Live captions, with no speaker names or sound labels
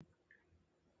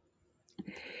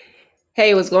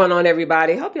Hey, what's going on,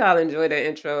 everybody? Hope y'all enjoyed the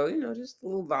intro. Just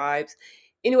little vibes.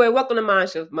 Anyway, welcome to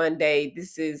MindShift Monday.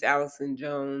 This is Allison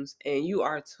Jones, and you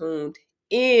are tuned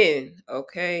in.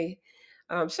 Okay.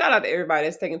 Shout out to everybody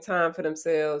that's taking time for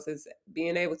themselves, is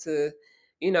being able to,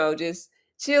 just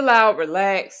chill out,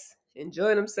 relax,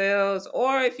 enjoy themselves.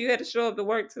 Or if you had to show up to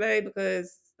work today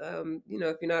because, if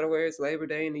you're not aware, it's Labor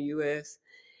Day in the U.S.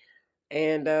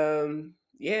 And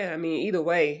yeah, I mean, either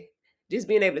way, just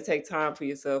being able to take time for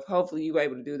yourself. Hopefully, you were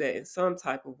able to do that in some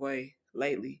type of way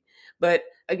lately. But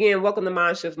again, welcome to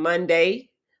Mind Shift Monday.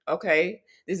 Okay,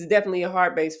 this is definitely a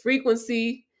heart based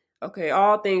frequency. Okay,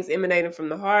 all things emanating from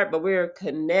the heart, but we're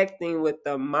connecting with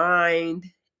the mind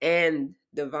and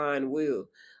divine will.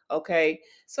 Okay,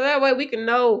 so that way we can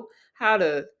know how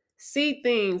to see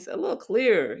things a little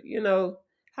clearer,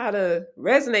 how to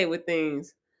resonate with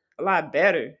things a lot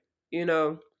better, you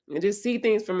know, and just see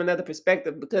things from another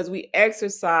perspective because we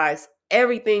exercise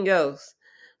everything else.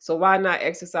 So why not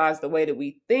exercise the way that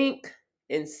we think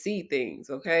and see things,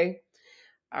 okay?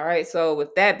 All right, so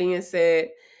with that being said,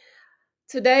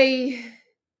 today,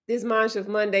 this Mindshift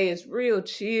Monday is real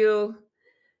chill.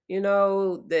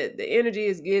 The energy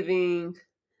is giving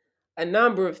a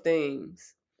number of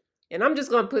things. And I'm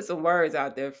just going to put some words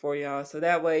out there for y'all so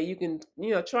that way you can,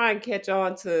 try and catch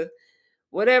on to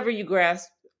whatever you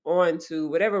grasp onto,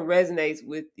 whatever resonates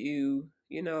with you,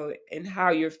 and how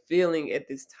you're feeling at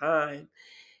this time.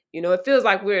 It feels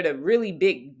like we're at a really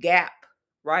big gap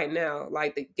right now.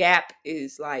 Like the gap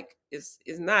is like it's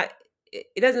not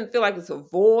it doesn't feel like it's a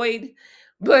void,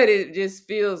 but it just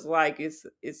feels like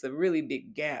it's a really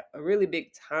big gap, a really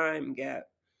big time gap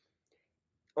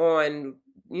on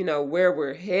where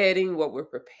we're heading, what we're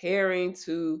preparing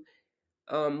to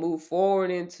move forward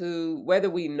into, whether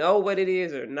we know what it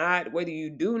is or not, whether you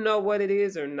do know what it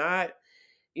is or not.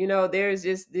 There's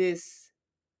just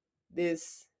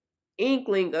this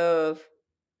inkling of,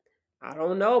 I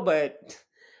don't know, but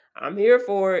I'm here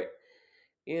for it,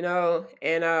 and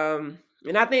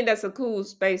I think that's a cool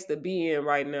space to be in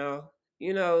right now.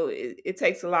 It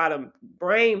takes a lot of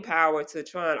brain power to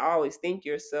try and always think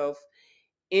yourself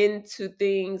into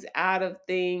things, out of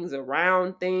things,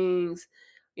 around things,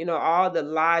 all the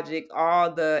logic, all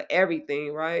the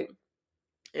everything, right?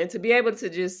 And to be able to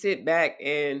just sit back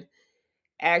and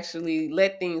actually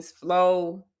let things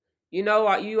flow. You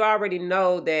already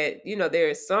know that, there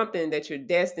is something that you're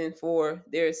destined for.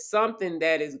 There's something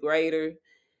that is greater,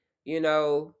 you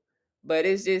know, but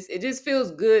it just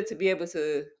feels good to be able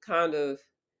to kind of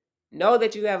know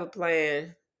that you have a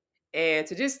plan and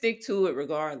to just stick to it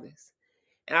regardless.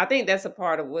 And I think that's a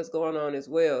part of what's going on as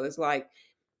well. It's like,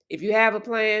 if you have a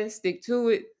plan, stick to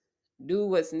it, do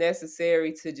what's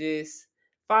necessary to just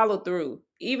follow through,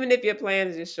 even if your plan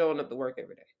is just showing up to work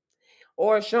every day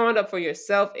or showing up for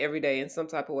yourself every day in some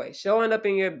type of way, showing up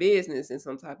in your business in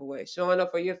some type of way, showing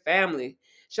up for your family,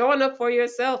 showing up for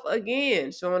yourself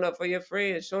again, showing up for your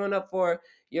friends, showing up for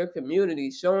your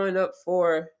community, showing up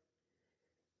for,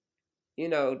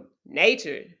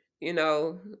 nature, you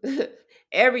know,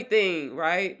 everything,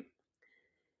 right?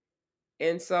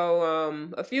 And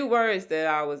so a few words that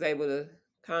I was able to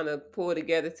kind of pull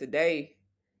together today,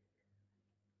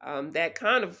 that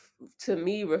kind of, to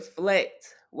me,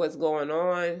 reflect what's going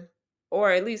on,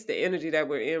 or at least the energy that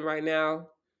we're in right now.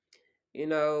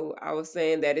 I was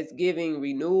saying that it's giving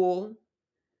renewal,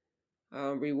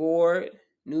 reward,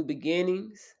 new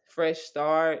beginnings, fresh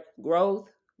start, growth,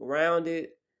 grounded,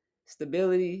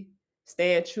 stability,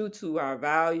 staying true to our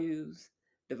values,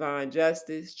 divine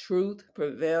justice, truth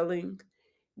prevailing,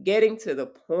 getting to the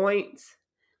point,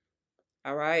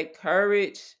 all right,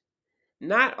 courage,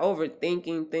 not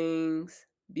overthinking things,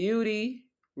 beauty,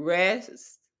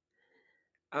 rest.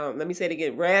 Let me say it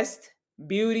again: rest,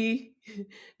 beauty,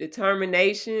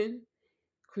 determination,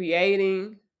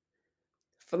 creating,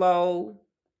 flow,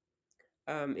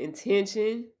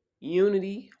 intention,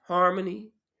 unity,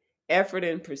 harmony, effort,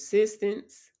 and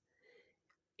persistence.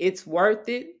 It's worth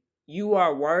it. You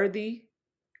are worthy.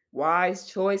 Wise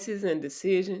choices and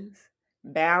decisions,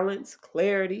 balance,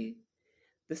 clarity,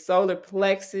 the solar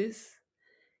plexus,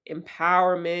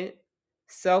 empowerment,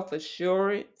 self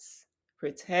assurance,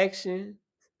 protection,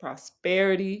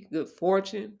 prosperity, good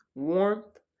fortune, warmth.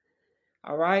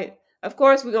 All right. Of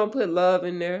course, we're gonna put love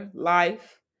in there,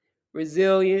 life,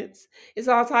 resilience. It's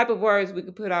all type of words we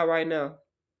could put out right now,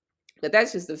 but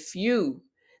that's just a few.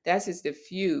 That's just a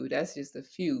few. That's just a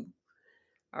few.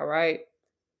 All right.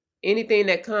 Anything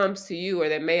that comes to you or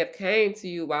that may have came to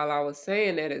you while I was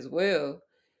saying that as well,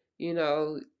 you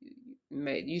know,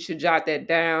 you should jot that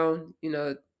down.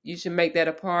 You should make that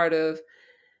a part of,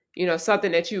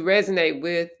 something that you resonate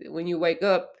with when you wake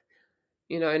up,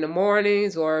 in the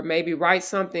mornings, or maybe write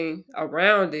something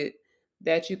around it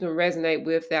that you can resonate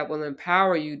with, that will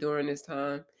empower you during this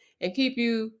time and keep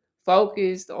you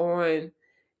focused on,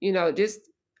 just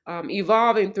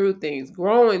evolving through things,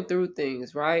 growing through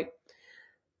things, right?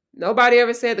 Nobody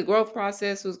ever said the growth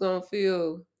process was going to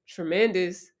feel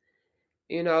tremendous,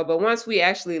 but once we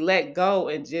actually let go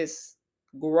and just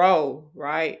grow,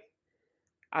 right?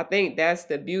 I think that's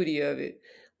the beauty of it.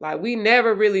 Like, we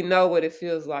never really know what it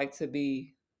feels like to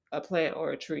be a plant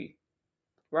or a tree,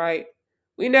 right?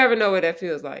 We never know what that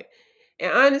feels like.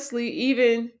 And honestly,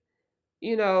 even,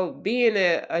 being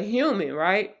a human,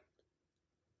 right?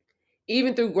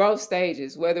 Even through growth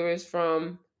stages, whether it's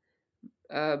from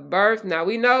birth. Now,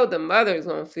 we know the mother is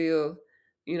going to feel,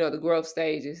 the growth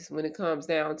stages when it comes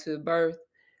down to birth,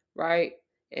 right?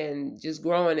 And just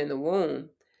growing in the womb,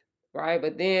 right?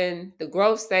 But then the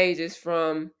growth stages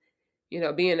from,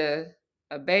 being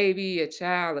a baby, a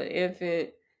child, an infant,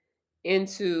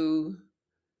 into,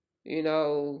 you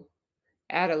know,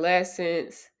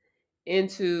 adolescence,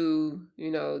 into,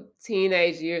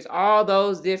 teenage years, all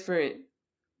those different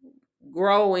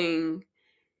growing,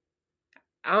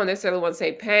 I don't necessarily want to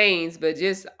say pains, but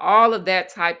just all of that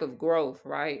type of growth,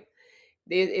 right?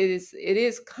 It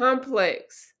is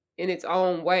complex in its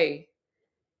own way.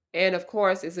 And of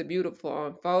course, it's a beautiful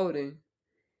unfolding.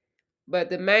 But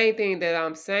the main thing that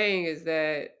I'm saying is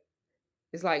that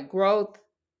it's like growth,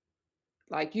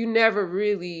 like you never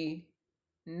really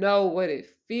know what it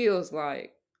feels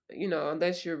like,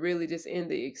 unless you're really just in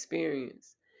the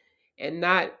experience and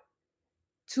not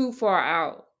too far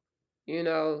out.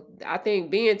 I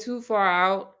think being too far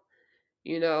out,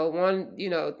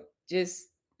 just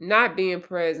not being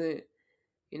present,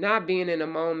 not being in a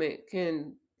moment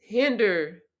can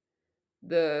hinder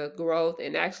the growth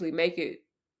and actually make it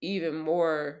even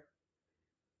more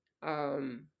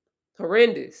um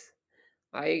horrendous.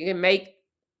 Like, it can make,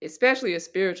 especially a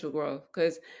spiritual growth,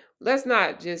 because let's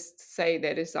not just say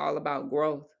that it's all about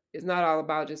growth. It's not all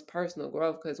about just personal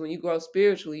growth, because when you grow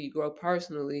spiritually, you grow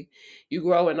personally. You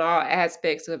grow in all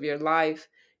aspects of your life.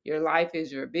 Your life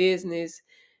is your business.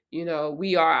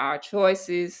 We are our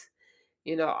choices,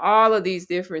 all of these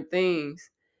different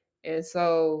things. And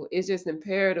so it's just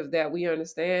imperative that we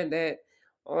understand that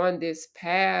on this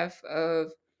path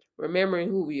of remembering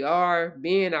who we are,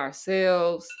 being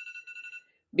ourselves,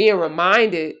 being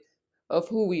reminded of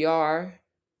who we are,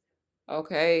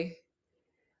 okay,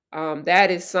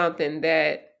 that is something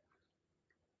that,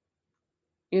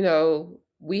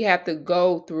 we have to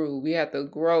go through, we have to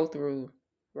grow through,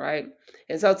 right?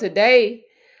 And so today,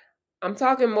 I'm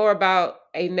talking more about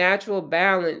a natural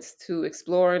balance to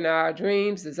exploring our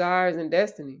dreams, desires, and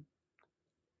destiny.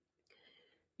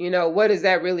 What does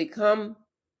that really come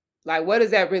like? What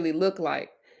does that really look like?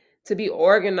 To be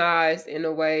organized in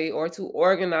a way, or to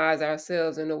organize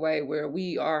ourselves in a way where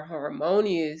we are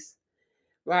harmonious,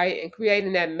 right? And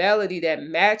creating that melody that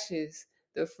matches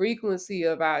the frequency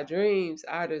of our dreams,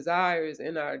 our desires,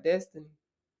 and our destiny.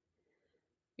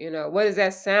 What does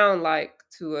that sound like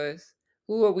to us?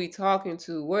 Who are we talking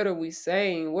to? What are we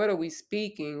saying? What are we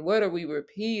speaking? What are we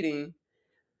repeating?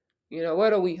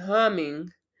 What are we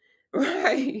humming?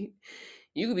 Right?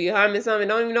 You could be humming something,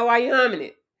 don't even know why you're humming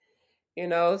it, you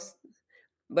know.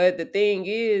 But the thing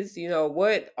is,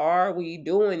 what are we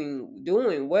doing?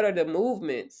 What are the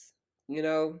movements?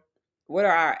 What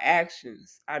are our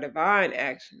actions, our divine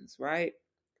actions, right?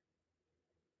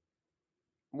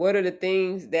 What are the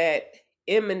things that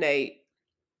emanate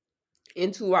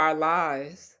into our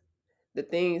lives? The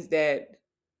things that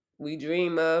we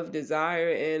dream of,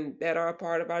 desire, and that are a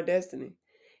part of our destiny.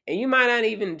 And you might not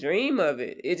even dream of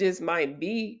it. It just might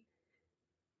be,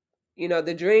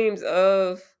 the dreams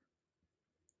of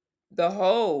the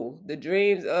whole, the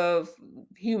dreams of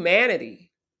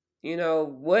humanity.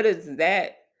 What does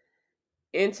that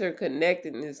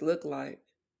interconnectedness look like?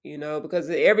 Because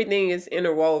everything is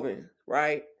interwoven,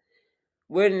 right?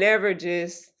 We're never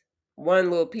just one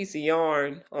little piece of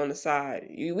yarn on the side.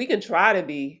 We can try to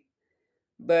be,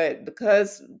 but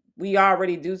because we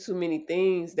already do too many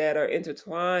things that are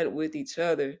intertwined with each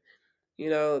other.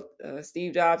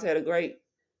 Steve Jobs had a great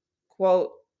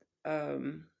quote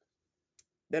um,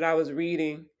 that I was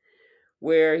reading,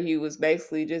 where he was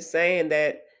basically just saying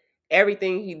that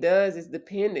everything he does is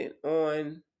dependent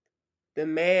on the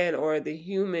man or the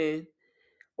human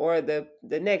or the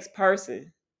next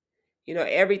person.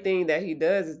 Everything that he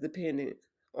does is dependent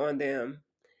on them.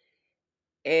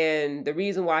 And the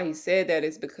reason why he said that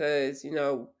is because,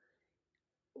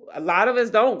 a lot of us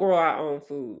don't grow our own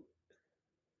food.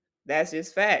 That's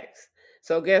just facts.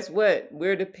 So guess what?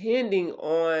 We're depending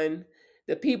on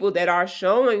the people that are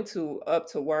showing to up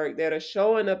to work, that are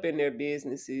showing up in their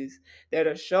businesses, that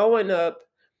are showing up,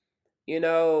 you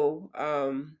know,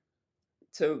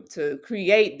 to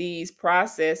create these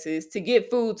processes to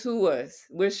get food to us.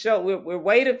 We're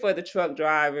waiting for the truck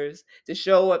drivers to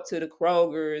show up to the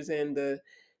Krogers and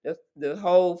the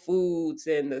Whole Foods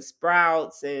and the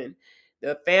Sprouts and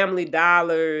the Family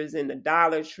Dollars and the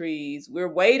Dollar Trees. We're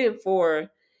waiting for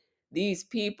these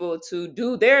people to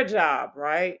do their job,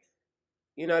 right?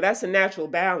 That's a natural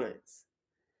balance.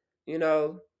 You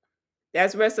know,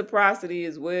 that's reciprocity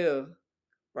as well,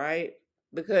 right?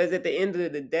 Because at the end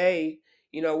of the day,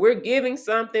 we're giving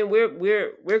something,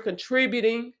 we're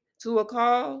contributing to a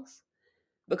cause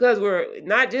because we're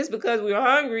not just because we're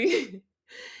hungry.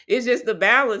 It's just the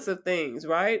balance of things,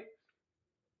 right?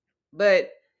 But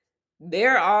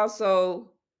they're also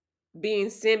being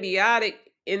symbiotic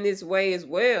in this way as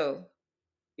well,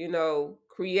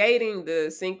 creating the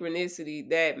synchronicity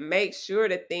that makes sure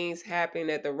that things happen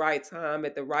at the right time,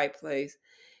 at the right place,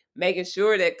 making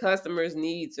sure that customers'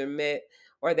 needs are met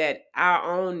or that our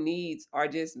own needs are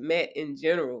just met in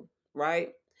general,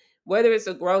 right? Whether it's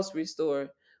a grocery store,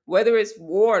 whether it's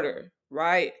water,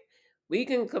 right? We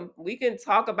can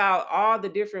talk about all the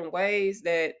different ways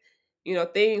that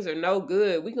things are no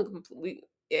good.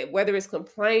 Whether it's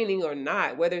complaining or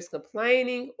not, whether it's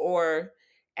complaining or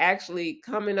actually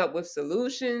coming up with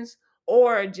solutions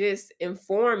or just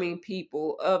informing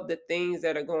people of the things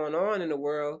that are going on in the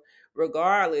world.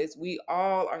 Regardless, we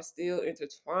all are still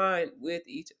intertwined with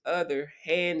each other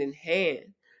hand in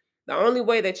hand. The only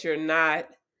way that you're not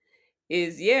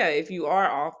is, yeah, if you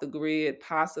are off the grid,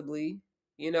 possibly,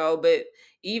 but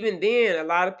even then, a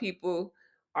lot of people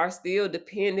are still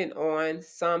dependent on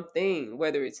something,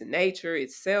 whether it's nature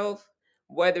itself,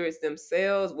 whether it's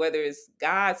themselves, whether it's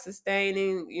God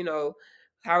sustaining,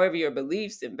 however your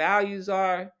beliefs and values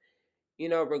are,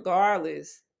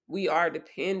 regardless, we are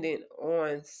dependent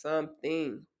on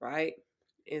something, right?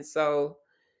 And so,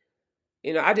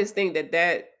 I just think that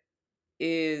that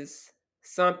is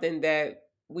something that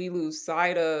we lose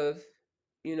sight of,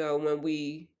 when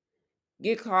we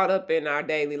get caught up in our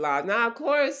daily lives. Now, of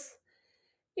course,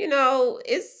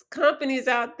 it's companies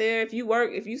out there. If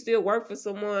you still work for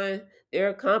someone, there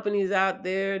are companies out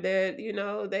there that,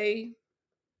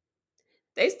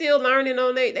 they still learning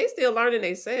they still learning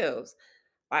themselves.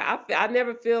 Like I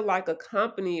never feel like a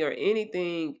company or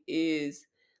anything is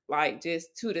like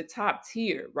just to the top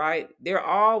tier, right? They're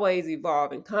always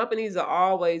evolving. Companies are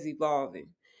always evolving,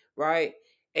 right?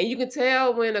 And you can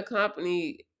tell when a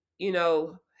company,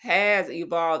 has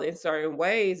evolved in certain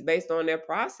ways based on their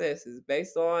processes,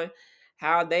 based on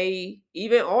how they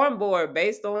even onboard,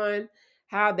 based on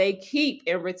how they keep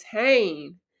and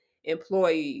retain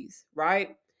employees,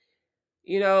 right?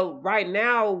 Right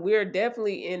now we're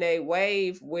definitely in a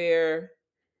wave where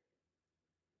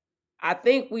I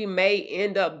think we may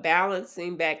end up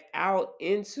balancing back out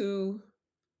into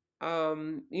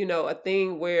a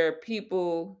thing where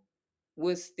people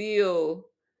would still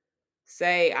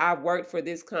say, I've worked for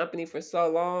this company for so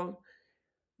long,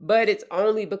 but it's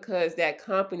only because that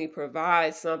company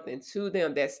provides something to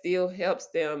them that still helps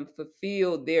them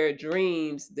fulfill their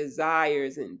dreams,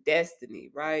 desires, and destiny,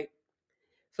 right?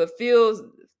 Fulfills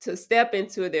to step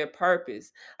into their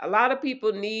purpose. A lot of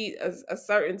people need a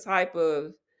certain type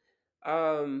of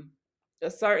um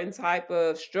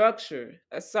structure,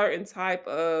 a certain type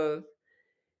of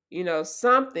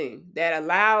something that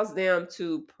allows them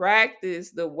to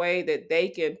practice the way that they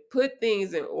can put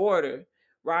things in order,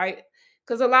 right?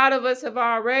 Because a lot of us have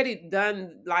already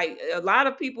done, like a lot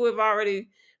of people have already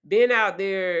been out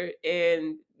there,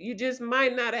 and you just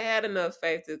might not have had enough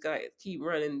faith to keep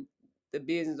running the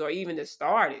business or even to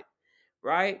start it,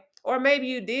 right? Or maybe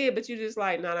you did, but you just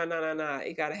like, no, no, no, no, no.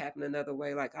 It got to happen another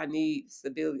way. Like I need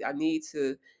stability. I need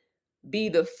to be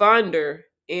the funder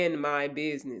in my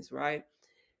business, right?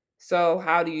 So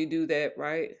how do you do that,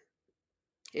 right?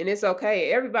 And it's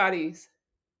okay. Everybody's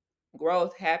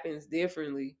growth happens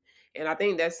differently. And I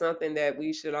think that's something that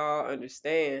we should all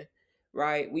understand,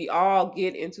 right? We all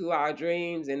get into our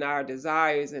dreams and our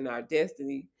desires and our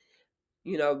destiny,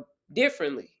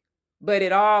 differently. But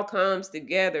it all comes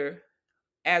together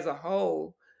as a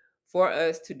whole for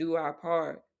us to do our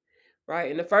part,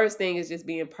 right? And the first thing is just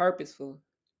being purposeful,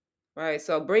 right?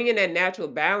 So bringing that natural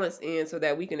balance in so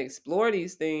that we can explore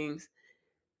these things,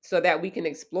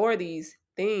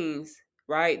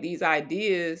 right? These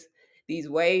ideas, these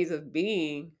ways of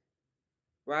being,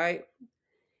 right?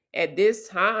 At this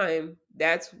time,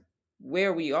 that's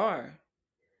where we are.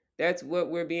 That's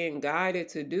what we're being guided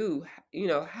to do.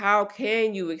 How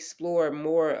can you explore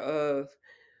more of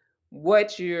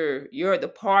what you're the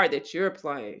part that you're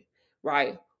playing,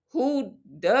 right? Who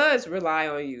does rely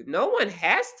on you? No one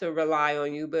has to rely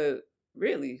on you, but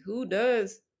really, who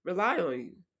does rely on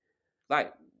you?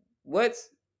 Like, what's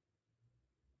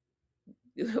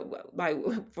like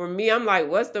for me, I'm like,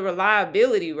 what's the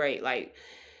reliability rate? Like,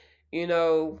 you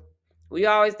know, we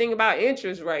always think about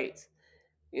interest rates.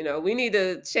 We need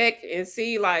to check and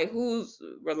see like who's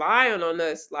relying on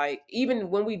us, like even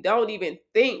when we don't even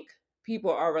think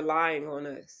people are relying on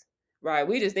us, right?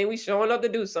 We just think we showing up to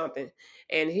do something,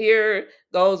 and here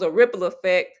goes a ripple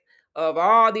effect of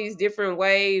all these different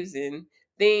waves and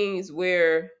things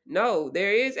where no,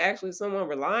 there is actually someone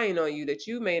relying on you that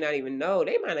you may not even know.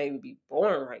 They might not even be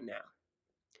born right now.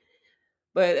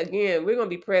 But again, we're going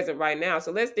to be present right now.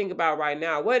 So let's think about right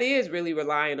now. What is really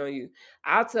relying on you?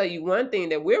 I'll tell you one thing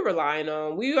that we're relying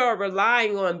on. We are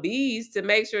relying on bees to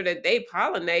make sure that they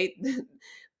pollinate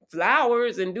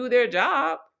flowers and do their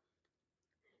job.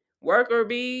 Worker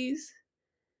bees,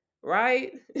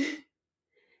 right?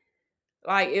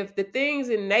 Like if the things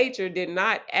in nature did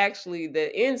not actually,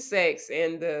 the insects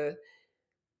and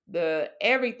the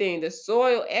everything, the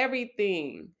soil,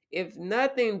 everything, if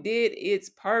nothing did its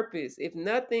purpose, if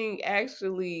nothing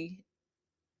actually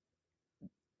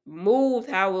moved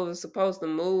how it was supposed to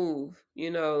move,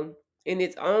 in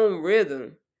its own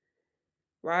rhythm,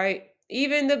 right?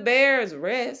 Even the bears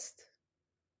rest,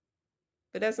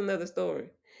 but that's another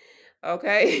story.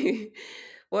 Okay.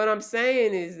 What I'm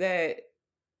saying is that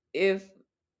if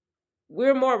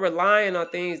we're more reliant on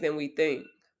things than we think,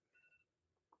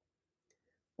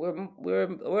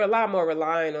 we're a lot more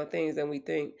reliant on things than we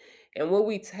think. And when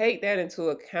we take that into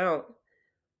account,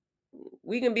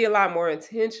 we can be a lot more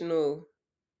intentional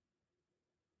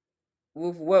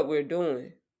with what we're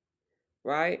doing,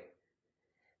 right?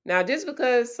 Now, just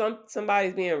because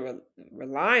somebody's being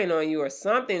relying on you or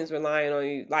something's relying on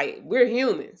you, like we're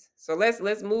humans, so let's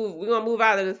move. We're gonna move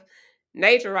out of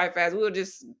nature right fast. We'll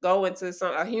just go into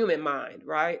a human mind,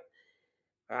 right?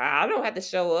 I don't have to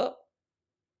show up.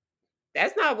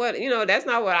 That's not what That's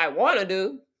not what I want to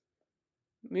do,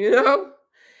 you know.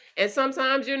 And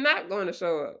sometimes you're not going to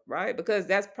show up, right? Because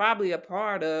that's probably a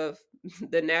part of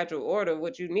the natural order of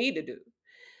what you need to do.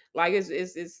 Like it's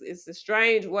a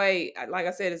strange way. Like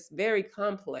I said, it's very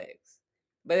complex,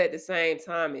 but at the same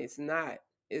time, it's not.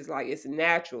 It's like it's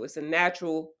natural. It's a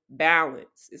natural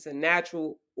balance. It's a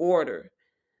natural order,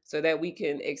 so that we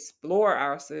can explore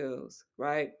ourselves,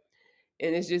 right?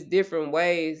 And it's just different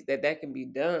ways that can be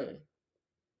done.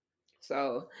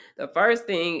 So the first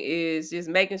thing is just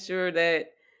making sure that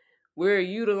we're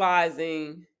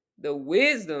utilizing the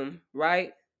wisdom,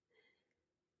 right,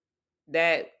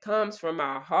 that comes from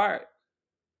our heart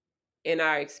in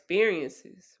our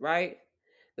experiences, right?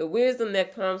 The wisdom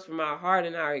that comes from our heart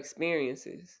and our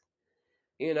experiences.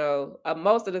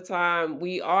 Most of the time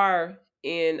we are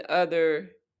in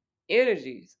other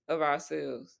energies of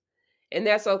ourselves. And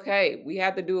that's okay. We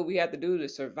have to do what we have to do to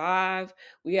survive.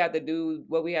 We have to do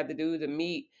what we have to do to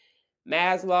meet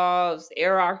Maslow's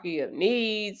hierarchy of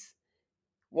needs,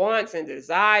 wants, and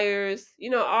desires,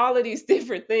 all of these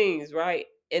different things, right?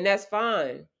 And that's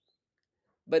fine.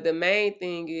 But the main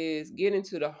thing is getting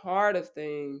to the heart of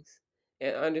things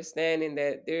and understanding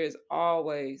that there is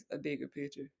always a bigger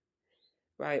picture,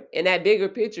 right? And that bigger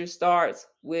picture starts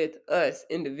with us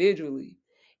individually.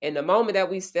 And the moment that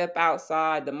we step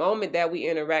outside, the moment that we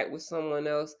interact with someone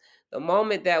else, the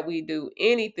moment that we do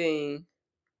anything,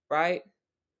 right,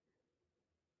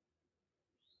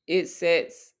 it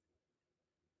sets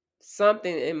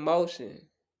something in motion,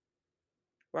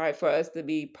 right, for us to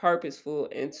be purposeful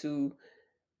and to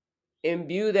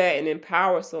imbue that and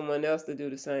empower someone else to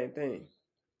do the same thing.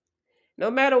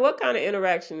 No matter what kind of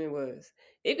interaction it was.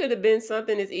 It could have been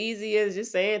something as easy as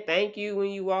just saying thank you when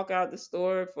you walk out the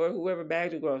store for whoever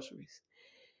bagged your groceries.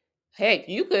 Heck,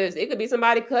 it could be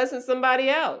somebody cussing somebody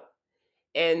out.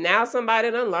 And now somebody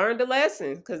done learned the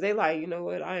lesson because they like, you know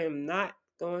what, I am not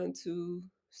going to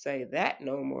say that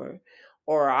no more.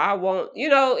 Or I won't,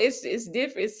 it's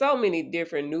different. It's so many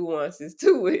different nuances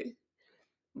to it.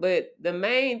 But the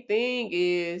main thing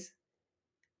is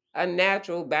a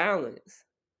natural balance.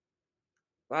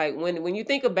 Like when you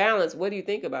think of balance, what do you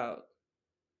think about?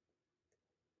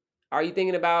 Are you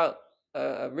thinking about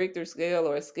a Richter scale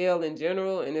or a scale in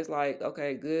general? And it's like,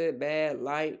 okay, good, bad,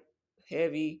 light,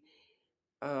 heavy,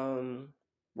 wrong,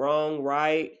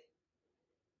 right,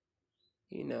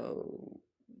 you know,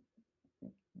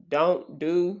 don't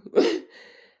do,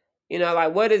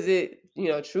 like what is it,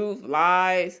 truth,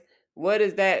 lies? What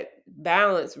does that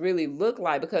balance really look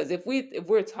like? Because if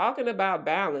we're talking about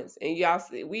balance, and y'all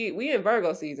see, we in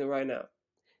Virgo season right now,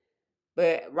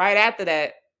 but right after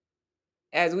that,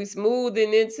 as we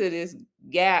smoothing into this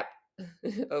gap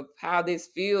of how this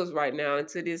feels right now,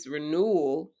 into this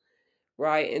renewal,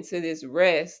 right, into this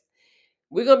rest,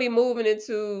 we're gonna be moving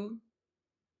into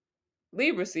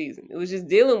Libra season. It was just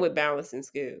dealing with balancing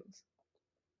skills.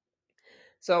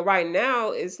 So right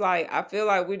now, it's like I feel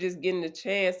like we're just getting the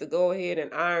chance to go ahead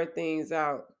and iron things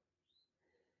out.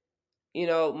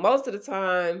 Most of the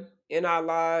time in our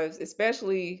lives,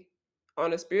 especially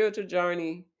on a spiritual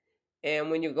journey, and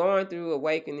when you're going through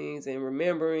awakenings and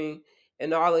remembering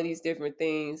and all of these different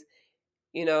things,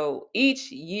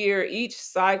 each year, each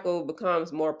cycle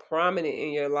becomes more prominent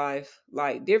in your life.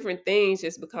 Like different things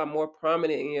just become more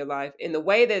prominent in your life. In the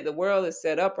way that the world is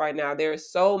set up right now, there are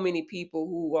so many people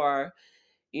who are,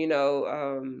 you know,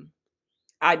 um,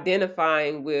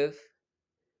 identifying with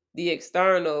the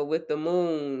external, with the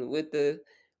moon, with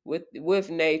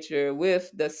nature,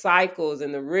 with the cycles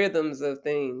and the rhythms of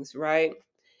things, right?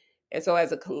 And so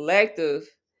as a collective,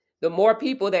 the more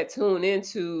people that tune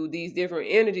into these different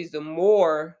energies, the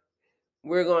more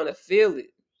we're going to feel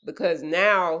it, because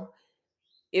now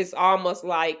it's almost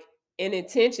like an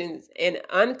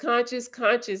unconscious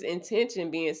conscious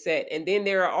intention being set, and then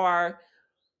there are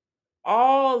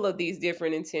all of these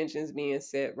different intentions being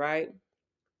set, right,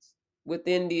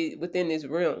 within this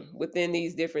realm, within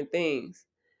these different things.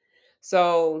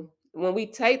 So when we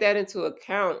take that into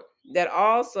account, that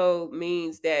also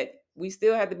means that we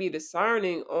still have to be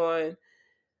discerning on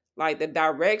like the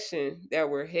direction that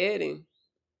we're heading,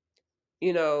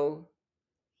 you know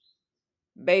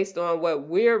based on what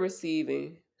we're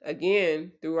receiving,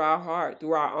 again, through our heart,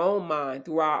 through our own mind,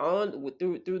 through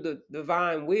the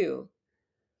divine will.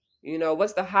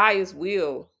 What's the highest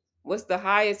will? What's the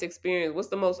highest experience? What's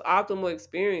the most optimal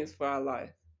experience for our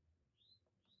life?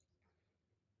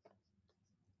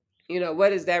 What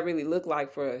does that really look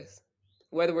like for us?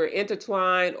 Whether we're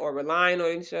intertwined or relying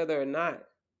on each other or not.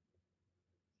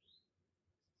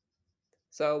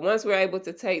 So once we're able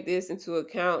to take this into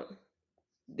account,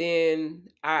 then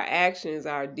our actions,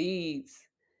 our deeds,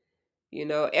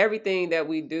 everything that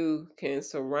we do can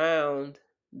surround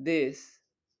this.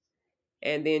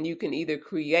 And then you can either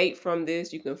create from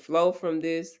this, you can flow from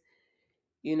this,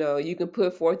 you can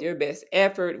put forth your best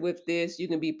effort with this, you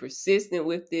can be persistent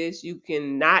with this, you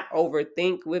can not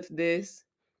overthink with this,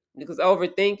 because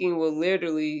overthinking will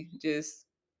literally just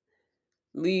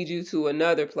lead you to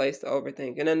another place to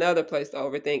overthink and another place to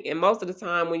overthink. And most of the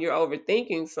time when you're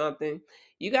overthinking something,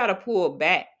 you got to pull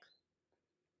back.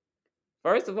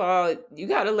 First of all, you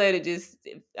got to let it just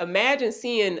imagine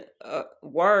seeing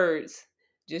words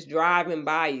just driving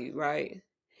by you, right?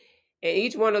 And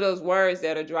each one of those words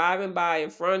that are driving by in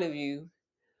front of you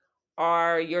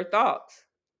are your thoughts.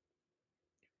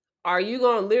 Are you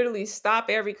going to literally stop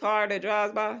every car that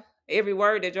drives by, every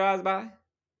word that drives by?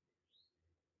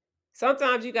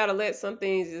 Sometimes you got to let some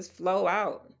things just flow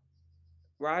out,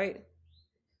 right?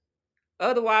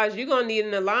 Otherwise, you're going to need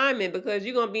an alignment, because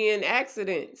you're going to be in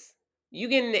accidents. You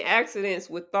get into accidents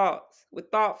with thoughts, with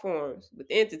thought forms, with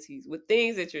entities, with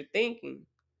things that you're thinking,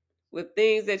 with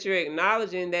things that you're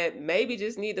acknowledging that maybe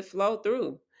just need to flow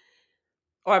through.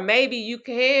 Or maybe you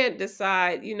can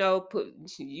decide, you're going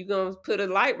to put a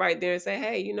light right there and say,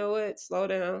 hey, you know what? Slow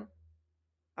down.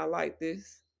 I like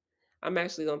this. I'm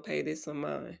actually going to pay this some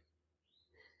mind.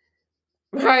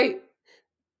 Right?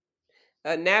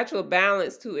 A natural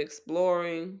balance to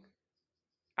exploring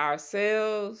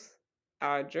ourselves,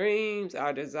 our dreams,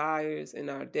 our desires, and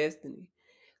our destiny.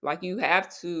 Like you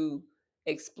have to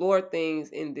explore things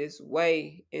in this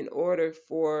way in order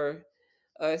for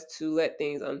us to let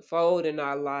things unfold in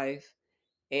our life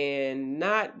and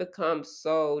not become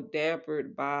so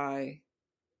dampered by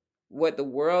what the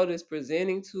world is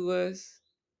presenting to us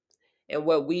and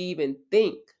what we even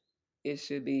think it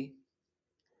should be,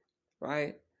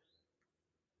 right?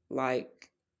 Like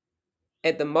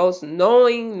at the most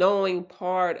knowing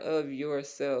part of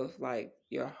yourself, like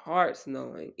your heart's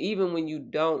knowing, even when you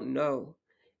don't know,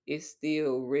 it's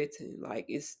still written, like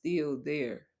it's still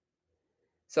there.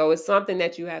 So it's something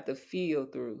that you have to feel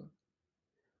through.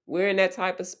 We're in that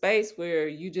type of space where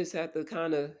you just have to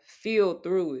kind of feel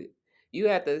through it. You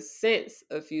have to sense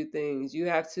a few things. You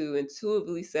have to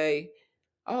intuitively say,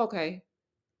 oh, okay,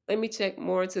 let me check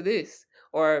more into this.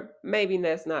 Or maybe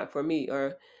that's not for me.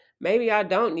 Or maybe I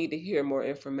don't need to hear more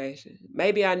information.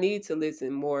 Maybe I need to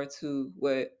listen more to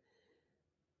what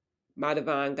my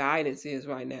divine guidance is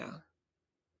right now.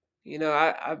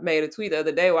 I've made a tweet the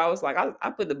other day where I was like, I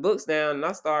put the books down and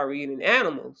I started reading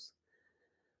animals,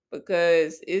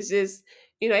 because it's just,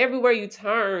 everywhere you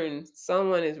turn,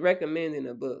 someone is recommending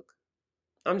a book.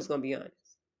 I'm just going to be honest.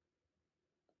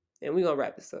 And we're going to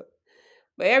wrap this up.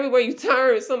 But everywhere you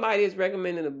turn, somebody is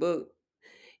recommending a book.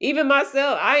 Even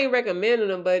myself, I ain't recommending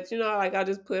them, but like I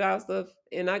just put out stuff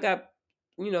and I got,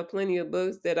 plenty of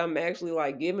books that I'm actually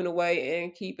like giving away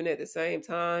and keeping at the same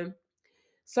time.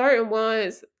 Certain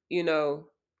ones,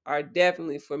 are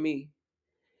definitely for me.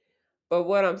 But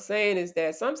what I'm saying is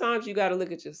that sometimes you got to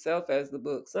look at yourself as the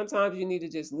book. Sometimes you need to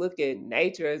just look at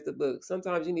nature as the book.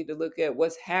 Sometimes you need to look at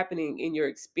what's happening in your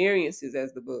experiences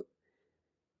as the book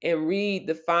and read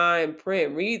the fine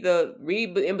print. Read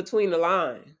in between the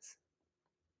lines.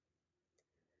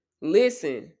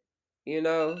 Listen, you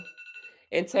know,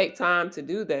 and take time to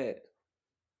do that.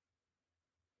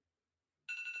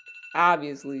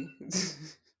 Obviously.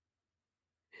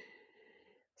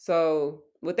 So,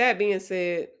 with that being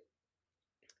said,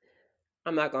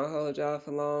 I'm not going to hold y'all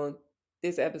for long.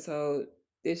 This episode,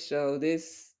 this show,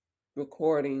 this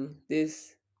recording,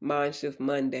 this MindShift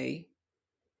Monday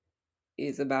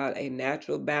is about a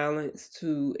natural balance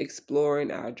to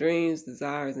exploring our dreams,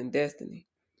 desires, and destiny.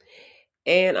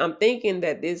 And I'm thinking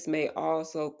that this may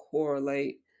also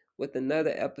correlate with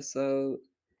another episode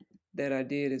that I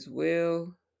did as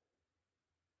well.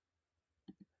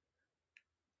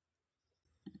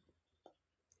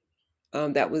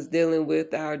 That was dealing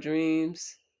with our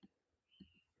dreams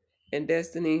and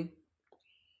destiny.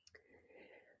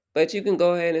 But you can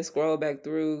go ahead and scroll back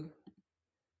through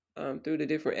the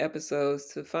different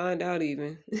episodes to find out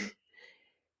even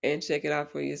and check it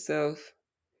out for yourself.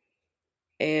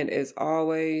 And as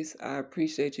always, I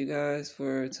appreciate you guys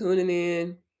for tuning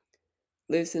in,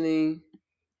 listening,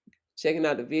 checking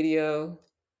out the video.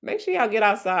 Make sure y'all get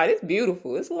outside. It's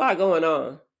beautiful. It's a lot going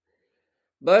on.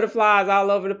 Butterflies all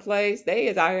over the place. They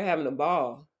is out here having a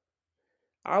ball.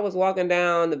 I was walking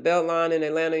down the Beltline in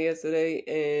Atlanta yesterday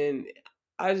and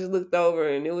I just looked over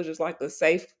and it was just like a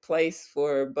safe place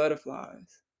for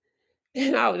butterflies.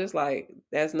 And I was just like,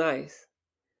 that's nice,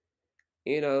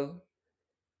 you know,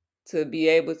 to be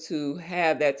able to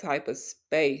have that type of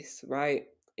space, right?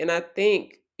 And I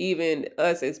think even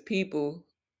us as people,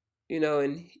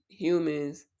 and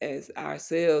humans as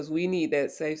ourselves, we need that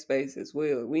safe space as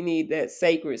well. We need that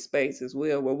sacred space as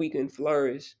well where we can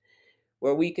flourish,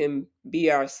 where we can be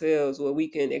ourselves, where we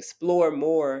can explore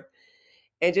more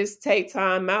and just take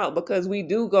time out because we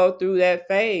do go through that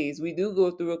phase. We do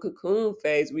go through a cocoon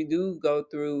phase. We do go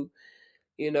through,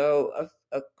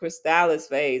 a chrysalis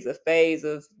phase, a phase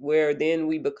of where then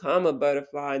we become a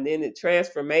butterfly and then the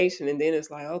transformation. And then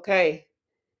it's like, okay,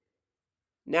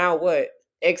 now what?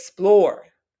 Explore.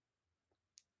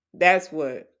 That's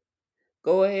what.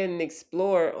 Go ahead and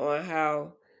explore on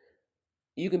how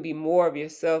you can be more of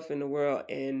yourself in the world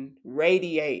and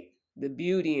radiate the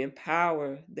beauty and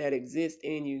power that exists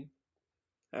in you.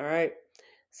 All right.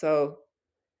 So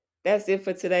that's it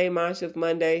for today, MindShift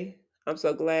Monday. I'm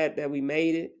so glad that we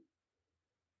made it.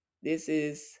 This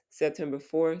is September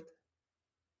 4th,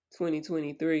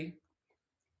 2023.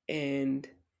 And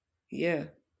yeah,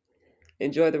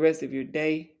 enjoy the rest of your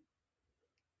day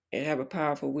and have a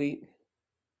powerful week.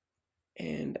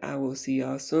 And I will see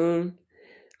y'all soon.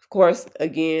 Of course,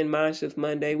 again, MindShift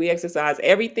Monday. We exercise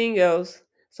everything else.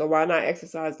 So why not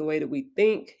exercise the way that we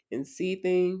think and see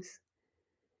things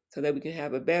so that we can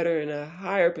have a better and a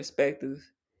higher perspective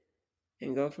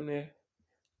and go from there.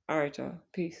 All right, y'all.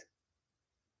 Peace.